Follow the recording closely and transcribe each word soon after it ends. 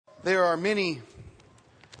There are many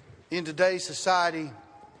in today's society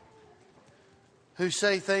who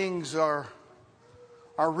say things are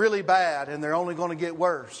really bad and they're only going to get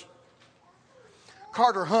worse.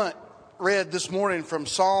 Carter Hunt read this morning from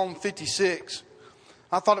Psalm 56.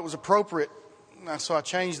 I thought it was appropriate, so I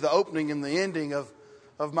changed the opening and the ending of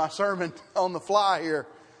my sermon on the fly here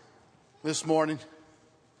this morning.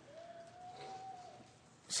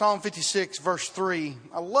 Psalm 56, verse 3.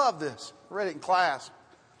 I love this. I read it in class.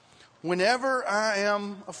 Whenever I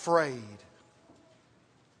am afraid,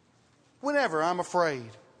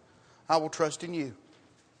 I will trust in you.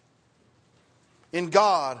 In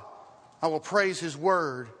God, I will praise His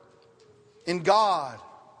word. In God,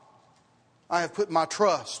 I have put my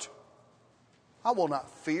trust. I will not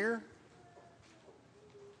fear.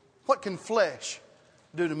 What can flesh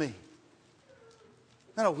do to me? Isn't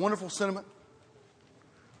that a wonderful sentiment?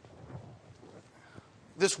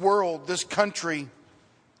 This world, this country,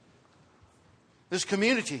 this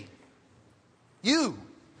community, you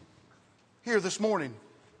here this morning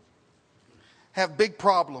have big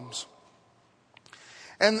problems.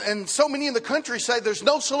 And so many in the country say there's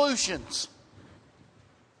no solutions.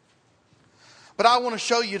 But I want to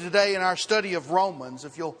show you today in our study of Romans,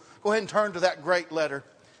 if you'll go ahead and turn to that great letter,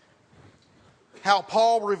 how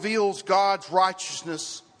Paul reveals God's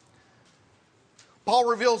righteousness. Paul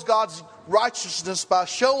reveals God's righteousness by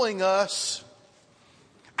showing us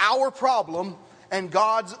our problem and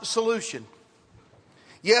God's solution.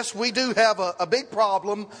 Yes, we do have a big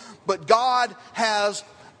problem, but God has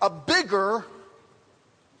a bigger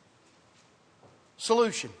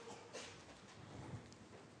solution.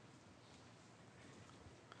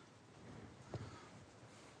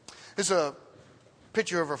 This is a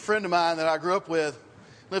picture of a friend of mine that I grew up with,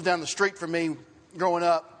 lived down the street from me growing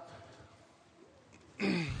up.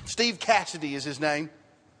 Steve Cassidy is his name.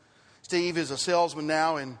 Steve is a salesman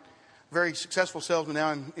now, and very successful salesman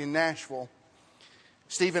now in Nashville.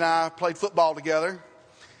 Steve and I played football together.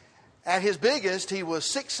 At his biggest, he was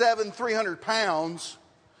 6'7", 300 pounds.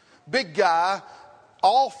 Big guy.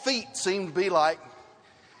 All feet seemed to be like.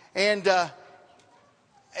 And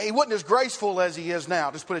he wasn't as graceful as he is now,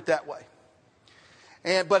 just put it that way.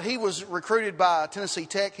 But he was recruited by Tennessee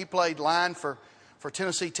Tech. He played line for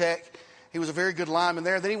Tennessee Tech. He was a very good lineman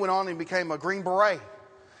there. Then he went on and became a Green Beret.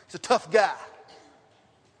 He's a tough guy.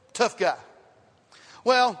 Tough guy.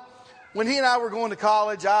 Well, when he and I were going to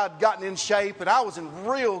college, I had gotten in shape, and I was in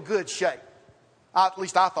real good shape. At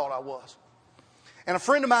least I thought I was. And a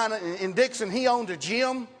friend of mine in Dixon, he owned a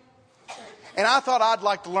gym, and I thought I'd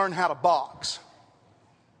like to learn how to box.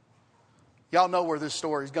 Y'all know where this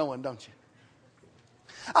story's going, don't you?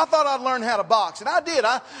 I thought I'd learn how to box, and I did.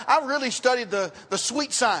 I really studied the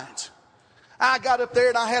sweet science. I got up there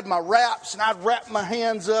and I had my wraps, and I'd wrap my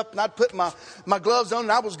hands up, and I'd put my gloves on,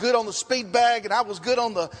 and I was good on the speed bag, and I was good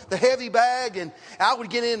on the heavy bag, and I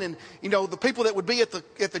would get in, and the people that would be at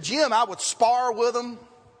the gym, I would spar with them.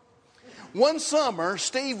 One summer,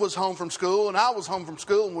 Steve was home from school, and I was home from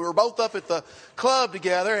school, and we were both up at the club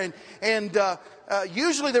together, and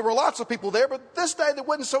usually there were lots of people there, but this day there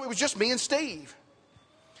wasn't, so it was just me and Steve.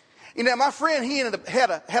 My friend, he had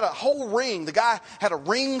a whole ring. The guy had a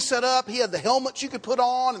ring set up. He had the helmets you could put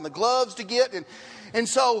on and the gloves to get. And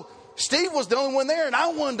so Steve was the only one there, and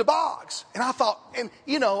I wanted to box. And I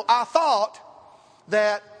thought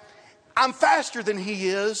that I'm faster than he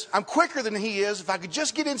is. I'm quicker than he is. If I could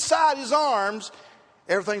just get inside his arms,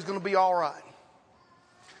 everything's going to be all right.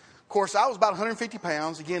 Of course, I was about 150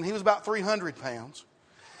 pounds. Again, he was about 300 pounds.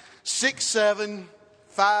 6'7",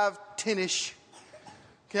 5'10"-ish.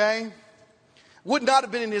 Okay? Would not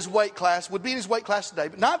have been in his weight class. Would be in his weight class today,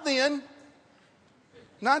 but not then.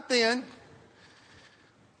 Not then.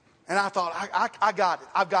 And I thought, I got it.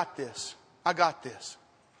 I've got this. I got this.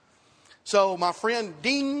 So my friend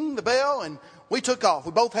dinged the bell, and we took off.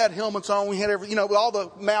 We both had helmets on. We had all the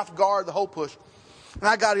mouth guard, the whole push. And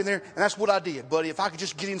I got in there, and that's what I did, buddy. If I could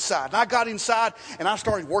just get inside. And I got inside, and I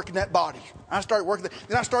started working that body. I started working that.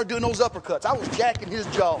 Then I started doing those uppercuts. I was jacking his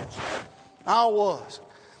jaws. I was.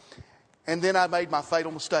 And then I made my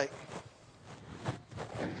fatal mistake.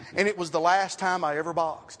 And it was the last time I ever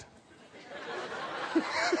boxed.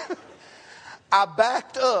 I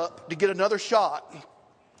backed up to get another shot.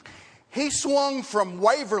 He swung from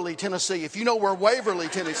Waverly, Tennessee, if you know where Waverly,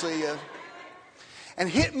 Tennessee is, and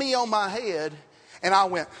hit me on my head, and I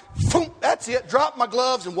went, boom, that's it, dropped my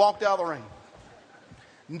gloves and walked out of the ring.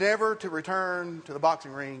 Never to return to the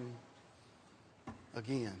boxing ring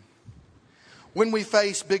again. When we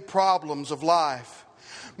face big problems of life,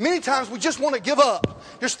 many times we just want to give up.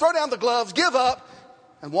 Just throw down the gloves, give up,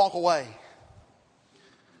 and walk away.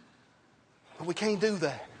 But we can't do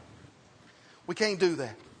that. We can't do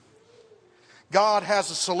that. God has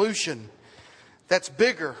a solution that's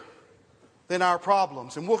bigger than our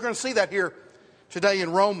problems. And we're going to see that here today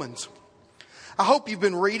in Romans. I hope you've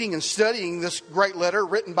been reading and studying this great letter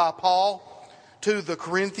written by Paul to the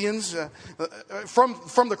Corinthians,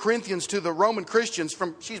 from the Corinthians to the Roman Christians,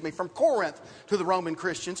 from Corinth to the Roman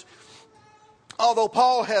Christians. Although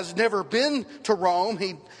Paul has never been to Rome,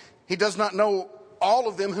 he does not know all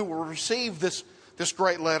of them who will receive this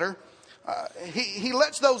great letter. He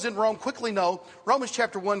lets those in Rome quickly know, Romans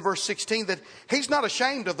chapter 1 verse 16, that he's not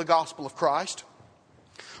ashamed of the gospel of Christ.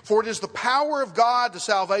 For it is the power of God to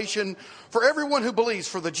salvation for everyone who believes,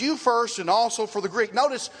 for the Jew first and also for the Greek.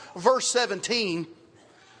 Notice verse 17.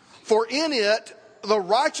 For in it the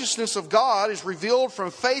righteousness of God is revealed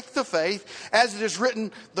from faith to faith, as it is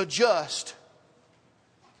written, the just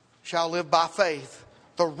shall live by faith.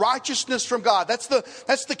 The righteousness from God. That's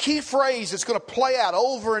the key phrase that's going to play out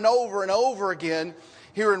over and over and over again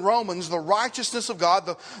here in Romans. The righteousness of God,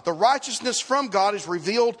 the righteousness from God is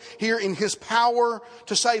revealed here in His power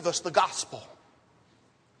to save us, the gospel.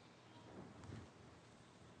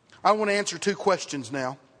 I want to answer two questions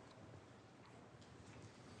now.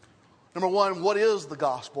 Number one, what is the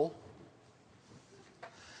gospel?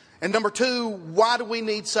 And number two, why do we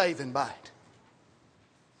need saving by it?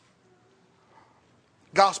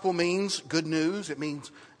 Gospel means good news. It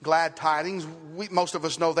means glad tidings. Most of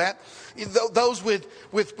us know that. Those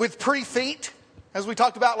with pretty feet, as we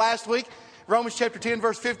talked about last week, Romans chapter 10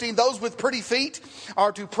 verse 15, those with pretty feet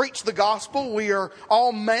are to preach the gospel. We are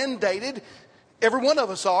all mandated, every one of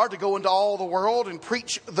us are, to go into all the world and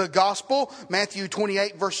preach the gospel. Matthew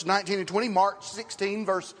 28 verses 19 and 20, Mark 16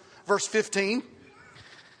 verse 15.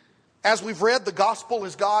 As we've read, the gospel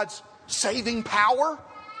is God's saving power.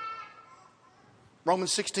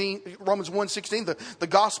 Romans 1:16, the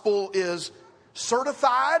gospel is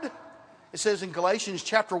certified. It says in Galatians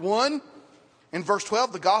chapter 1 in verse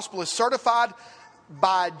 12, the gospel is certified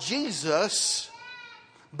by Jesus,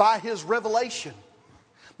 by His revelation,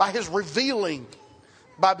 by His revealing,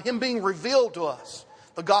 by Him being revealed to us.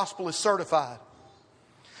 The gospel is certified.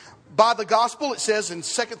 By the gospel, it says in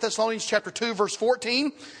 2 Thessalonians chapter 2 verse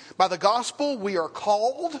 14, by the gospel we are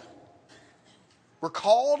called. We're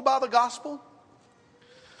called by the gospel.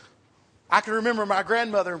 I can remember my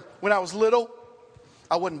grandmother, when I was little,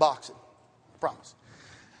 I wasn't boxing, I promise.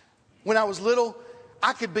 When I was little,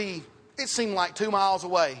 I could be, it seemed like 2 miles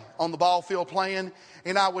away on the ball field playing,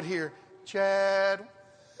 and I would hear, Chadwick,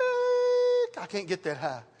 I can't get that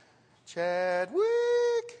high, Chadwick.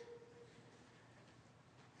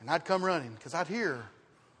 And I'd come running, because I'd hear.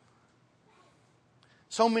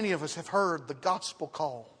 So many of us have heard the gospel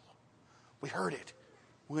call. We heard it.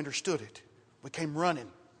 We understood it. We came running.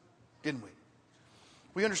 Didn't we?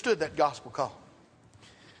 We understood that gospel call.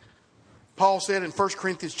 Paul said in 1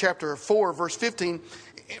 Corinthians chapter 4, verse 15,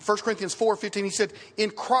 1 Corinthians 4:15, he said, in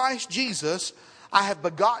Christ Jesus, I have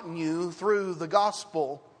begotten you through the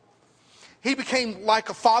gospel. He became like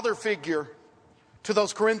a father figure to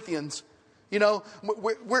those Corinthians. You know,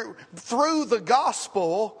 we're through the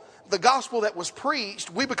gospel that was preached,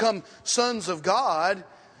 we become sons of God.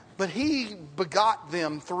 But He begot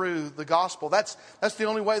them through the gospel. That's the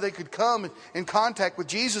only way they could come in contact with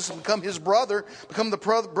Jesus and become His brother, become the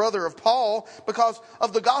brother of Paul, because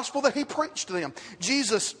of the gospel that He preached to them.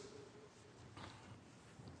 Jesus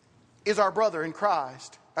is our brother in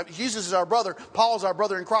Christ. Jesus is our brother. Paul is our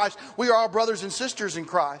brother in Christ. We are all brothers and sisters in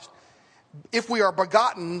Christ. If we are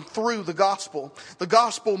begotten through the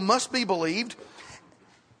gospel must be believed.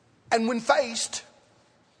 And when faced,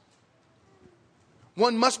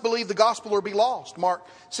 one must believe the gospel or be lost. Mark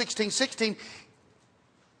 16:16.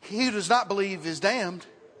 He who does not believe is damned.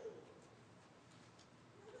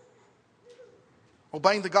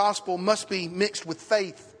 Obeying the gospel must be mixed with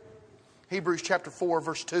faith. Hebrews chapter 4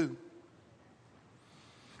 verse 2.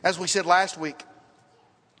 As we said last week,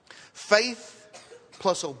 faith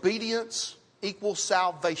plus obedience equals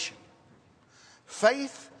salvation.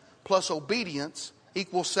 Faith plus obedience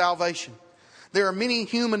equals salvation. There are many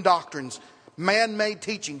human doctrines, man-made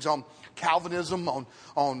teachings on Calvinism,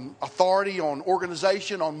 on authority, on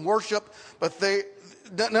organization, on worship, but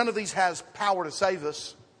none of these has power to save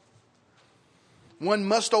us. One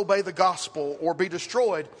must obey the gospel or be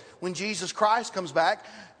destroyed when Jesus Christ comes back.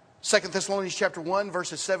 2 Thessalonians chapter 1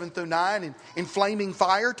 verses 7 through 9, in flaming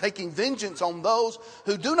fire, taking vengeance on those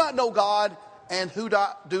who do not know God and who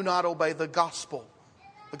do not obey the gospel.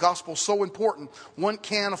 The gospel is so important. One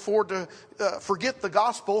can't afford to forget the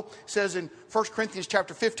gospel. It says in 1 Corinthians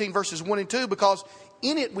chapter 15 verses 1 and 2, because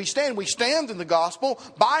in it we stand. We stand in the gospel.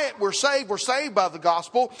 By it we're saved. We're saved by the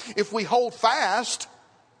gospel. If we hold fast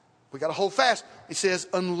We got to hold fast. It says,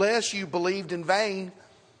 unless you believed in vain.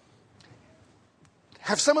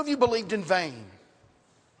 Have some of you believed in vain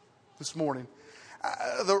this morning?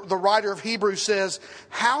 The writer of Hebrews says,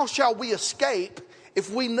 how shall we escape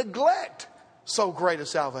if we neglect so great a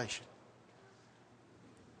salvation?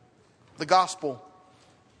 The gospel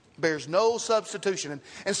bears no substitution.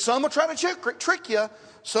 And some will try to trick you.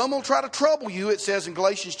 Some will try to trouble you. It says in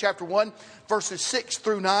Galatians chapter 1, verses 6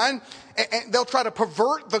 through 9. And they'll try to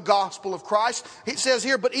pervert the gospel of Christ. It says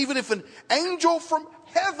here, but even if an angel from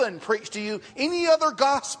heaven preached to you any other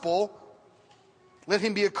gospel, let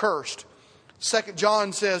him be accursed.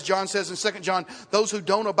 John says in 2 John, those who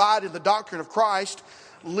don't abide in the doctrine of Christ,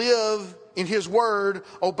 live in his word,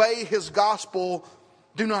 obey his gospel,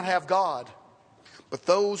 do not have God. But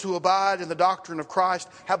those who abide in the doctrine of Christ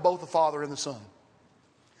have both the Father and the Son.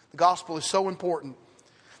 The gospel is so important.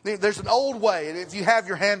 There's an old way, and if you have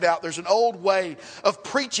your handout, there's an old way of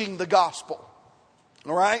preaching the gospel.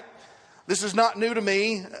 All right? This is not new to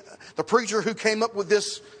me. The preacher who came up with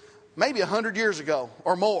this maybe 100 years ago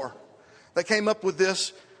or more, that came up with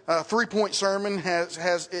this 3-point sermon,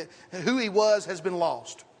 who he was has been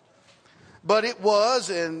lost. But it was,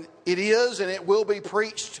 and it is, and it will be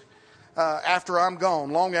preached after I'm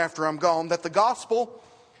gone, long after I'm gone, that the gospel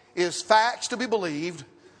is facts to be believed,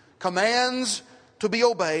 commands to be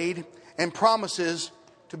obeyed, and promises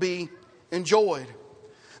to be enjoyed.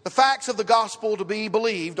 The facts of the gospel to be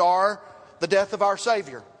believed are the death of our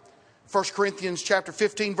Savior. 1 Corinthians chapter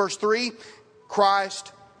 15, verse 3,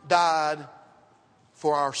 Christ died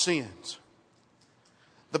for our sins.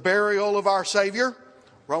 The burial of our Savior,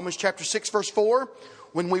 Romans chapter 6, verse 4,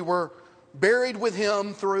 when we were buried with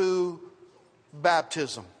him through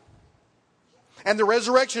baptism. And the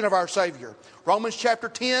resurrection of our Savior, Romans chapter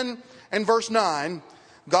 10 and verse 9,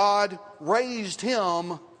 God raised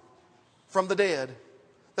him from the dead.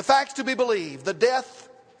 The facts to be believed, the death,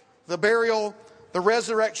 the burial, the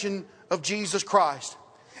resurrection of Jesus Christ.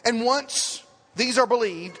 And once these are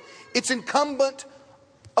believed, it's incumbent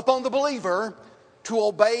upon the believer to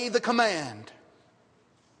obey the command.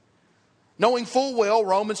 Knowing full well,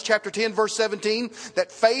 Romans chapter 10, verse 17,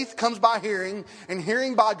 that faith comes by hearing, and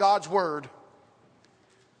hearing by God's word.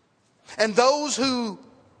 And those who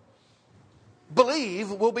believe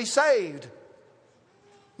will be saved.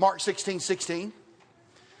 Mark 16, 16.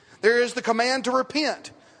 There is the command to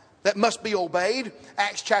repent that must be obeyed.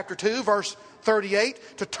 Acts chapter 2, verse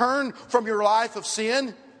 38. To turn from your life of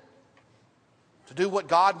sin to do what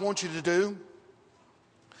God wants you to do.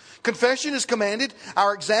 Confession is commanded,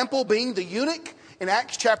 our example being the eunuch in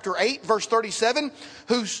Acts chapter 8, verse 37,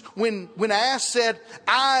 who, when asked, said,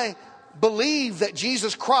 I believe that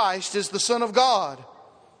Jesus Christ is the Son of God.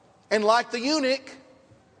 And like the eunuch,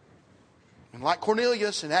 and like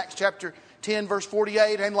Cornelius in Acts chapter 10, verse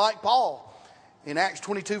 48, and like Paul in Acts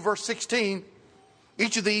 22, verse 16,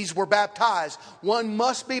 each of these were baptized. One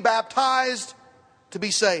must be baptized to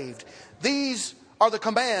be saved. These are the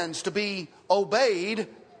commands to be obeyed.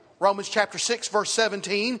 Romans chapter 6, verse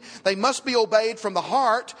 17. They must be obeyed from the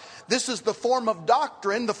heart. This is the form of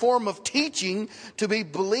doctrine, the form of teaching to be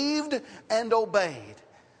believed and obeyed.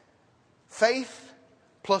 Faith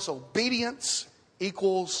plus obedience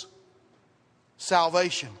equals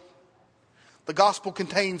salvation. The gospel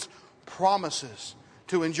contains promises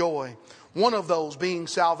to enjoy. One of those being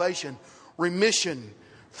salvation, remission,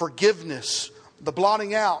 forgiveness, the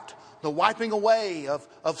blotting out, the wiping away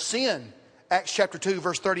of sin. Acts chapter 2,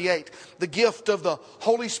 verse 38. The gift of the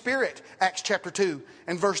Holy Spirit, Acts chapter 2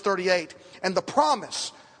 and verse 38. And the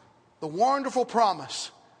promise, the wonderful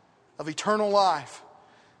promise of eternal life.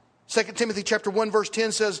 2 Timothy chapter 1, verse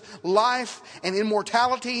 10 says, life and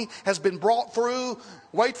immortality has been brought through,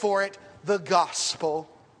 wait for it, the gospel.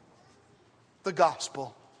 The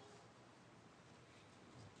gospel.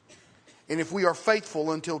 And if we are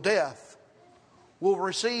faithful until death, we'll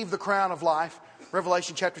receive the crown of life.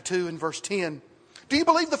 Revelation chapter 2 and verse 10. Do you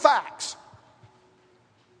believe the facts?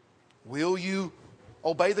 Will you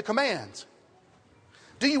obey the commands?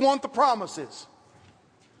 Do you want the promises?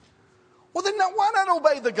 Well, then why not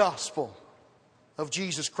obey the gospel of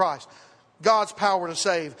Jesus Christ? God's power to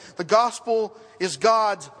save. The gospel is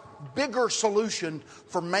God's bigger solution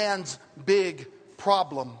for man's big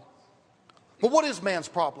problem. But what is man's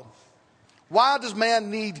problem? Why does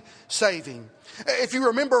man need saving? If you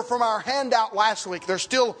remember from our handout last week, they're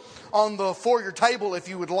still on the foyer table if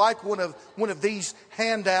you would like one of these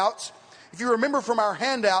handouts. If you remember from our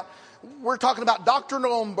handout, we're talking about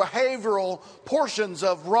doctrinal and behavioral portions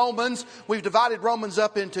of Romans. We've divided Romans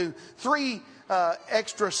up into 3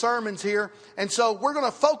 extra sermons here. And so we're going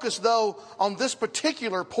to focus, though, on this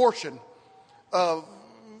particular portion of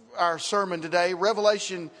our sermon today.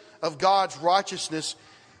 Revelation of God's righteousness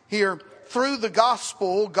here. Through the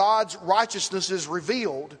gospel, God's righteousness is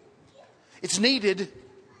revealed. It's needed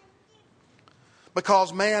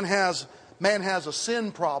because man has a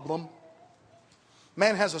sin problem.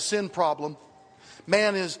 Man has a sin problem.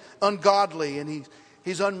 Man is ungodly and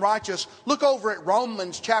he's unrighteous. Look over at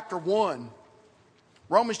Romans chapter 1.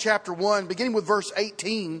 Romans chapter 1, beginning with verse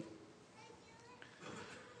 18.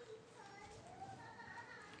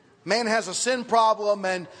 Man has a sin problem,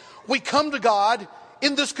 and we come to God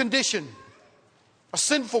in this condition, a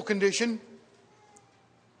sinful condition.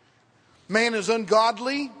 Man is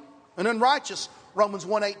ungodly and unrighteous, Romans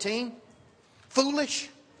 1:18. Foolish,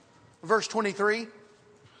 verse 23.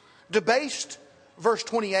 Debased, verse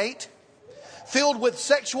 28. Filled with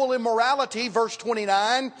sexual immorality, verse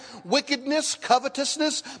 29, wickedness,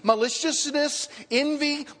 covetousness, maliciousness,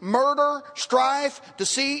 envy, murder, strife,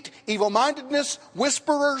 deceit, evil-mindedness,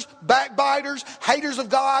 whisperers, backbiters, haters of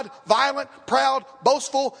God, violent, proud,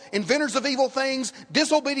 boastful, inventors of evil things,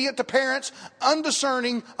 disobedient to parents,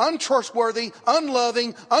 undiscerning, untrustworthy,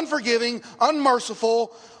 unloving, unforgiving,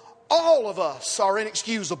 unmerciful. All of us are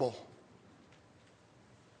inexcusable.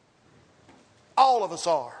 All of us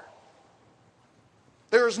are.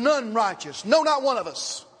 There is none righteous. No, not one of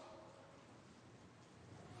us.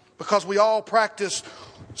 Because we all practice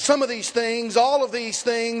some of these things, all of these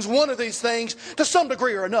things, one of these things, to some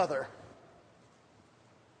degree or another.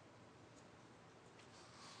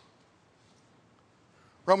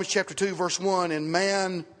 Romans chapter 2 verse 1, and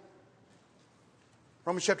man,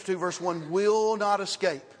 Romans chapter 2 verse 1, will not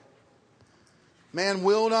escape. Man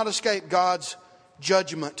will not escape God's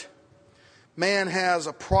judgment. Man has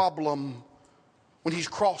a problem when he's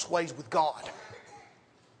crossways with God.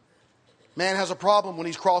 Man has a problem when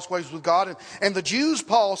he's crossways with God. And the Jews,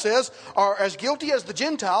 Paul says, are as guilty as the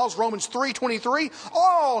Gentiles. Romans 3:23,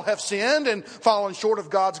 all have sinned and fallen short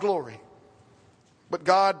of God's glory. But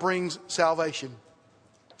God brings salvation.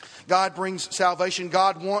 God brings salvation.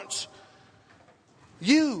 God wants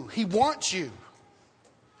you. He wants you.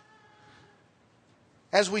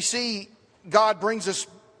 As we see, God brings us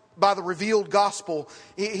by the revealed gospel.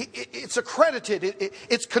 It's accredited.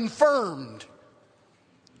 It's confirmed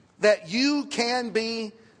that you can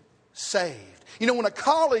be saved. You know, when a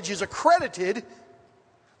college is accredited,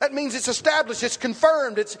 that means it's established, it's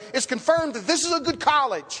confirmed. It's confirmed that this is a good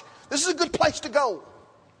college. This is a good place to go.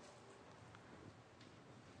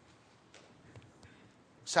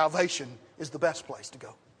 Salvation is the best place to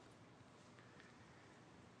go.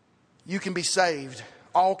 You can be saved.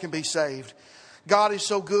 All can be saved. God is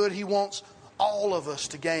so good, He wants all of us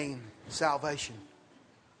to gain salvation.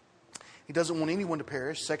 He doesn't want anyone to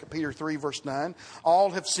perish. 2 Peter 3 verse 9. All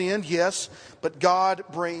have sinned, yes, but God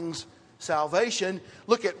brings salvation.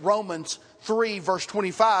 Look at Romans 3 verse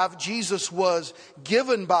 25. Jesus was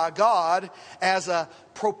given by God as a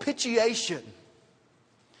propitiation.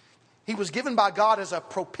 He was given by God as a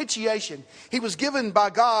propitiation. He was given by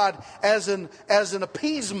God as an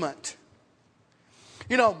appeasement.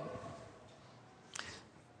 You know,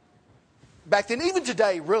 back then, even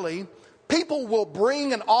today, really, people will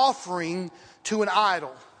bring an offering to an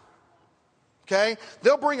idol. Okay?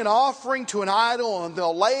 They'll bring an offering to an idol and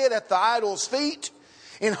they'll lay it at the idol's feet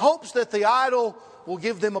in hopes that the idol will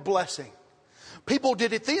give them a blessing. People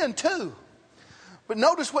did it then too. But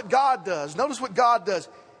notice what God does. Notice what God does.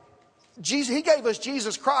 He gave us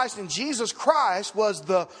Jesus Christ, and Jesus Christ was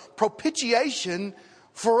the propitiation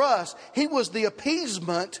for us. He was the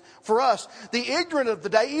appeasement for us. The ignorant of the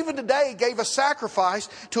day, even today, gave a sacrifice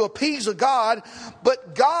to appease a God.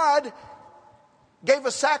 But God gave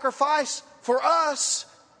a sacrifice for us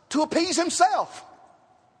to appease Himself.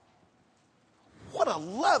 What a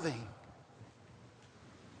loving,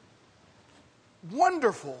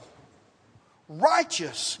 wonderful,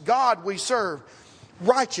 righteous God we serve.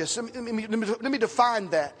 Righteous. Let me define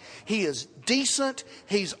that. He is decent.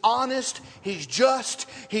 He's honest. He's just.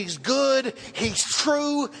 He's good. He's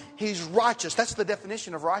true. He's righteous. That's the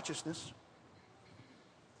definition of righteousness.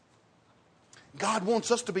 God wants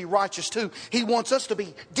us to be righteous too. He wants us to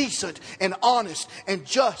be decent and honest and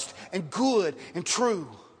just and good and true.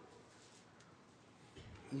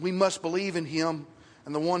 We must believe in Him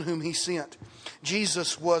and the one whom He sent.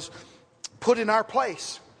 Jesus was put in our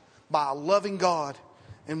place by a loving God.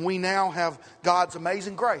 And we now have God's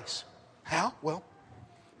amazing grace. How? Well,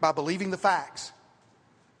 by believing the facts,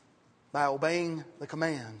 by obeying the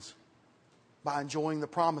commands, by enjoying the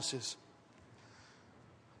promises.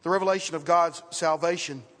 The revelation of God's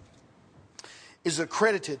salvation is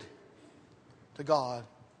accredited to God.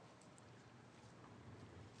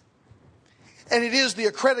 And it is the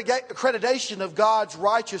accreditation of God's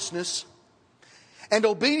righteousness. And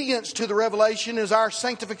obedience to the revelation is our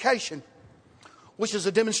sanctification, which is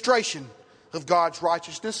a demonstration of God's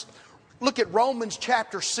righteousness. Look at Romans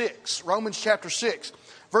chapter 6. Romans chapter 6,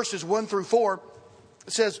 verses 1 through 4.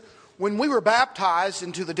 It says, when we were baptized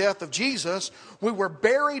into the death of Jesus, we were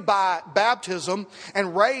buried by baptism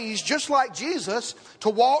and raised just like Jesus to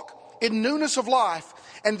walk in newness of life.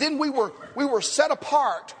 And then we were set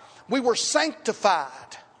apart. We were sanctified.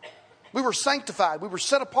 We were sanctified. We were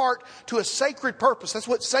set apart to a sacred purpose. That's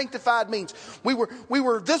what sanctified means. We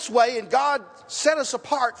were this way, and God set us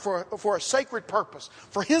apart for a sacred purpose,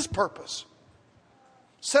 for His purpose.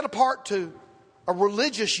 Set apart to a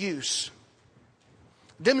religious use.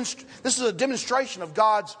 This is a demonstration of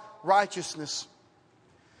God's righteousness.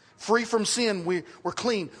 Free from sin, we're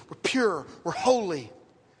clean, we're pure, we're holy.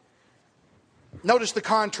 Notice the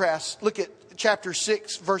contrast. Look at chapter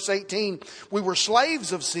 6, verse 18. We were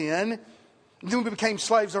slaves of sin, then we became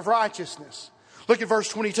slaves of righteousness. Look at verse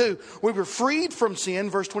 22. We were freed from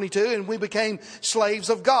sin, verse 22, and we became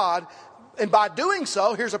slaves of God. And by doing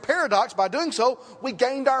so, here's a paradox, by doing so, we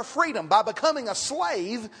gained our freedom. By becoming a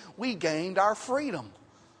slave, we gained our freedom.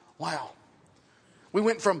 Wow. We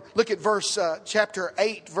went from, look at chapter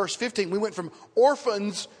 8, verse 15. We went from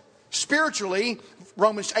orphans spiritually,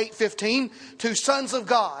 Romans 8:15, to sons of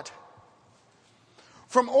God.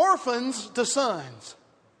 From orphans to sons.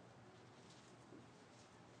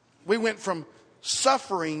 We went from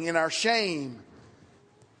suffering in our shame,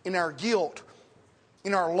 in our guilt,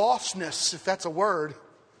 in our lostness, if that's a word.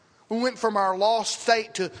 We went from our lost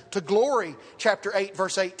state to glory, chapter 8,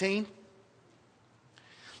 verse 18.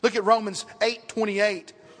 Look at Romans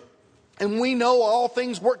 8:28. And we know all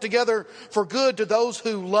things work together for good to those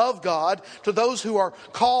who love God, to those who are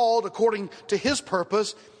called according to His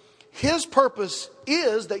purpose. His purpose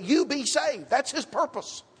is that you be saved. That's His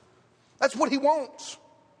purpose. That's what He wants.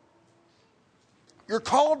 You're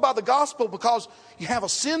called by the gospel because you have a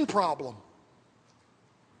sin problem.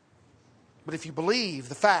 But if you believe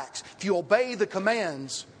the facts, if you obey the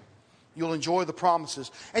commands, you'll enjoy the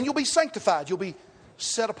promises. And you'll be sanctified. You'll be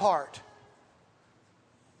set apart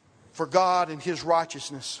for God and His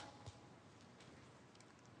righteousness.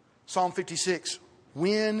 Psalm 56.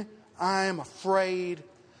 When I am afraid,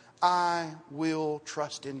 I will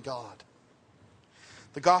trust in God.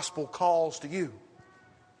 The gospel calls to you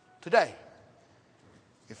today,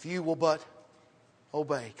 if you will but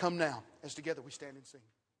obey. Come now, as together we stand and sing.